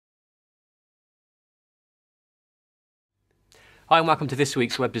Hi and welcome to this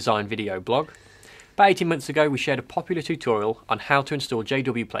week's web design video blog. About 18 months ago we shared a popular tutorial on how to install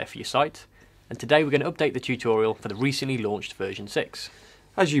JW Player for your site, and today we're going to update the tutorial for the recently launched version 6.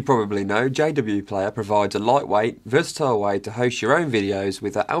 As you probably know, JW Player provides a lightweight, versatile way to host your own videos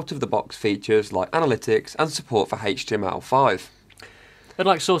with the out-of-the-box features like analytics and support for HTML5.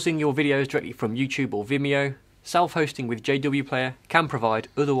 Unlike sourcing your videos directly from YouTube or Vimeo, self-hosting with JW Player can provide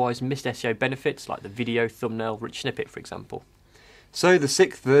otherwise missed SEO benefits like the video thumbnail rich snippet, for example. So the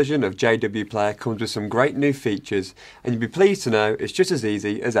 6th version of JW Player comes with some great new features, and you'll be pleased to know it's just as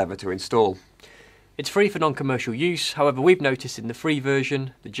easy as ever to install. It's free for non-commercial use, however we've noticed in the free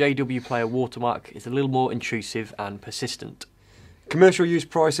version the JW Player watermark is a little more intrusive and persistent. Commercial use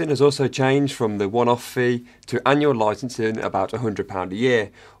pricing has also changed from the one-off fee to annual licensing about £100 a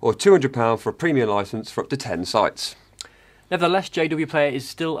year, or £200 for a premium license for up to 10 sites. Nevertheless, JW Player is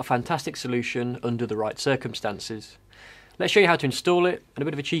still a fantastic solution under the right circumstances. Let's show you how to install it, and a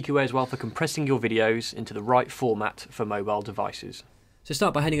bit of a cheeky way as well for compressing your videos into the right format for mobile devices. So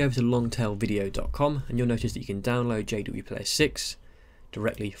start by heading over to longtailvideo.com and you'll notice that you can download JW Player 6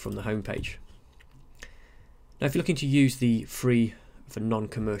 directly from the homepage. Now if you're looking to use the free for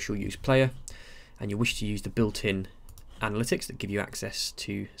non-commercial use player and you wish to use the built-in analytics that give you access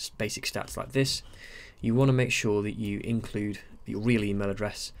to basic stats like this, you want to make sure that you include your real email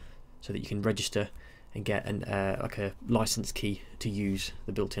address so that you can register and get like a license key to use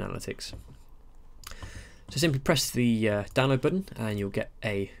the built-in analytics. So simply press the download button and you'll get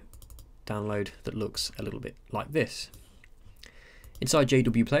a download that looks a little bit like this. Inside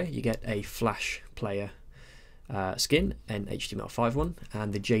JW Player you get a Flash Player skin, an HTML5 one,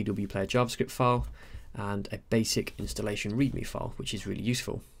 and the JW Player JavaScript file and a basic installation README file, which is really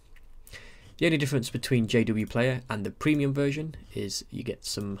useful. The only difference between JW Player and the premium version is you get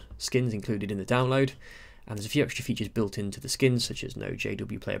some skins included in the download, and there's a few extra features built into the skins such as no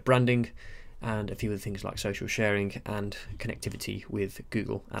JW Player branding and a few other things like social sharing and connectivity with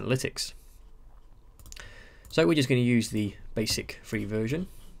Google Analytics. So we're just going to use the basic free version.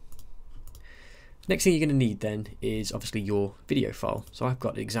 Next thing you're going to need then is obviously your video file. So I've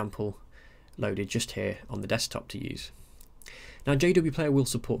got an example loaded just here on the desktop to use. Now JW Player will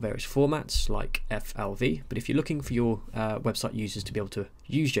support various formats like FLV, but if you're looking for your website users to be able to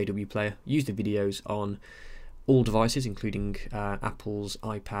use JW Player, use the videos on all devices including Apple's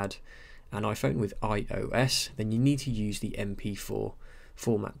iPad and iPhone with iOS, then you need to use the MP4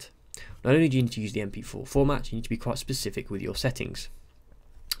 format. Not only do you need to use the MP4 format, you need to be quite specific with your settings.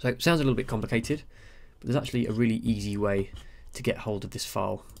 So it sounds a little bit complicated, but there's actually a really easy way to get hold of this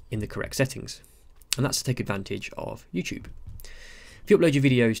file in the correct settings, and that's to take advantage of YouTube. If you upload your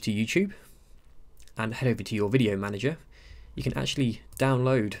videos to YouTube and head over to your video manager, you can actually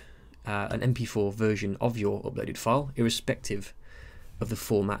download an MP4 version of your uploaded file, irrespective of the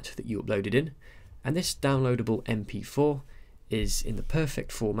format that you uploaded in, and this downloadable MP4 is in the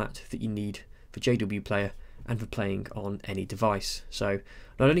perfect format that you need for JW Player and for playing on any device. So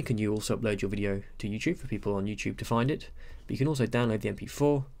not only can you also upload your video to YouTube for people on YouTube to find it, but you can also download the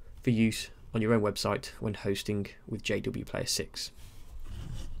MP4 for use on your own website when hosting with JW Player 6.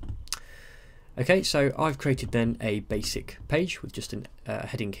 Okay, so I've created then a basic page with just a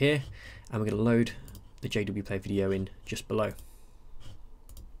heading here, and we're going to load the JW Player video in just below.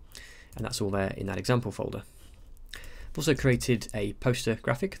 And that's all there in that example folder. I've also created a poster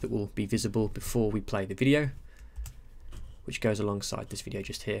graphic that will be visible before we play the video, which goes alongside this video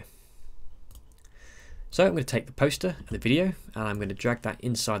just here. So I'm going to take the poster and the video and I'm going to drag that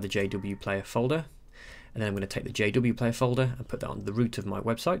inside the JW Player folder, and then I'm going to take the JW Player folder and put that on the root of my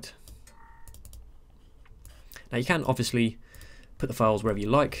website. Now you can obviously put the files wherever you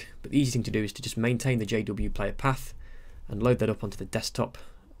like, but the easy thing to do is to just maintain the JW Player path and load that up onto the desktop,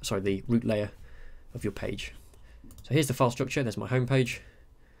 the root layer of your page. So here's the file structure. There's my home page,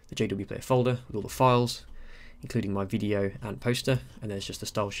 the JW Player folder with all the files, including my video and poster, and there's just a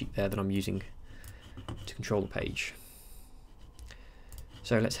style sheet there that I'm using to control the page.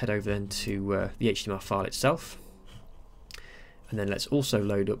 So let's head over then to the HTML file itself, and then let's also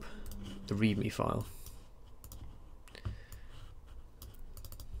load up the README file.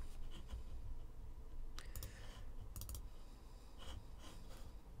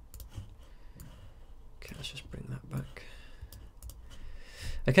 Let's just bring that back.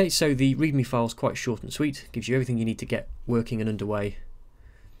 Okay, so the README file is quite short and sweet, gives you everything you need to get working and underway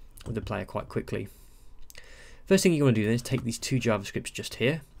with the player quite quickly. First thing you want to do then is take these two JavaScripts just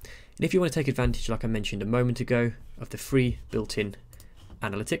here, and if you want to take advantage, like I mentioned a moment ago, of the free built-in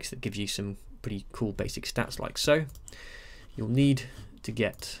analytics that gives you some pretty cool basic stats like so, you'll need to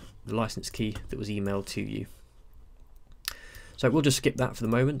get the license key that was emailed to you. So we'll just skip that for the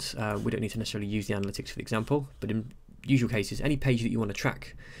moment. We don't need to necessarily use the analytics for the example, but in usual cases, any page that you want to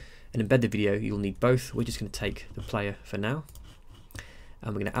track and embed the video, you'll need both. We're just going to take the player for now,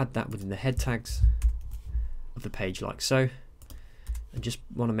 and we're going to add that within the head tags of the page like so, and just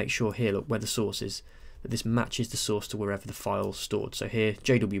want to make sure here, look, where the source is, that this matches the source to wherever the file's stored. So here,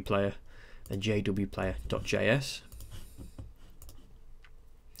 JW Player and jwplayer.js.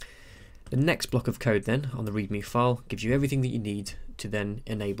 The next block of code then on the README file gives you everything that you need to then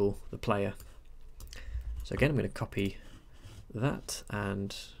enable the player. So again, I'm going to copy that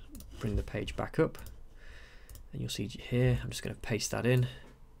and bring the page back up, and you'll see here, I'm just going to paste that in.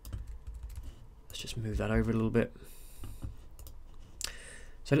 Let's just move that over a little bit.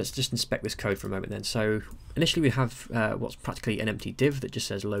 So let's just inspect this code for a moment then. So initially we have what's practically an empty div that just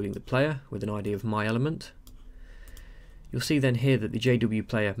says loading the player with an ID of my element. You'll see then here that the JW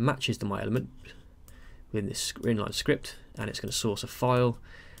player matches the my element within this inline script, and it's going to source a file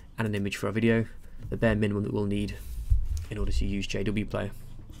and an image for our video, the bare minimum that we'll need in order to use JW player.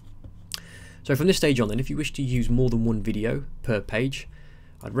 So from this stage on then, if you wish to use more than one video per page,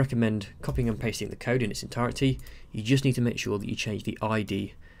 I'd recommend copying and pasting the code in its entirety. You just need to make sure that you change the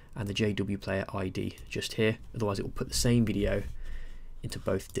ID and the JW player ID just here, otherwise it will put the same video into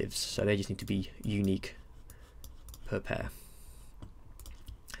both divs, so they just need to be unique per pair.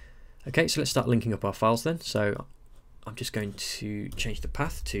 Okay, so let's start linking up our files then. So I'm just going to change the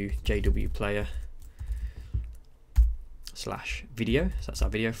path to JW player /video, so that's our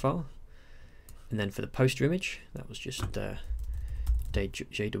video file, and then for the poster image, that was just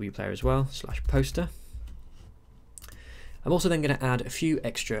JW player as well /poster. I'm also then going to add a few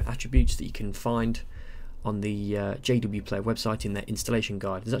extra attributes that you can find on the JW player website in their installation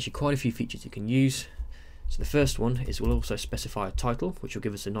guide. There's actually quite a few features you can use. So the first one is we'll also specify a title, which will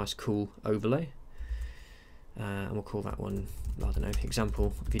give us a nice cool overlay, and we'll call that one, I don't know,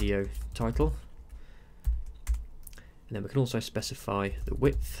 example video title. And then we can also specify the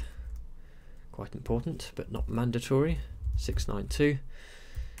width, quite important but not mandatory, 692,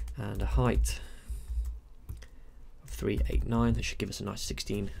 and a height of 389. That should give us a nice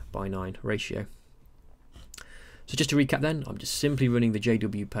 16:9 ratio. So just to recap then, I'm just simply running the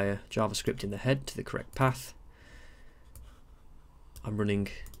JW player JavaScript in the head to the correct path. I'm running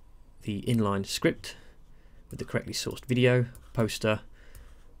the inline script with the correctly sourced video, poster,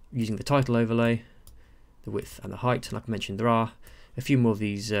 using the title overlay, the width and the height. And like I mentioned, there are a few more of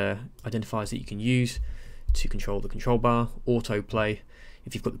these identifiers that you can use to control the control bar, autoplay.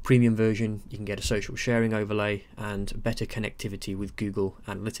 If you've got the premium version, you can get a social sharing overlay and better connectivity with Google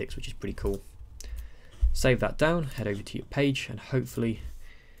Analytics, which is pretty cool. Save that down, head over to your page, and hopefully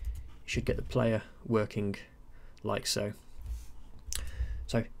you should get the player working like so.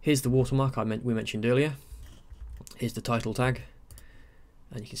 So here's the watermark we mentioned earlier. Here's the title tag,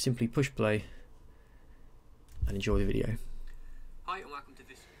 and you can simply push play and enjoy the video. Hi and welcome to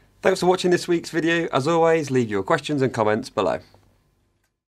this. Thanks for watching this week's video. As always, leave your questions and comments below.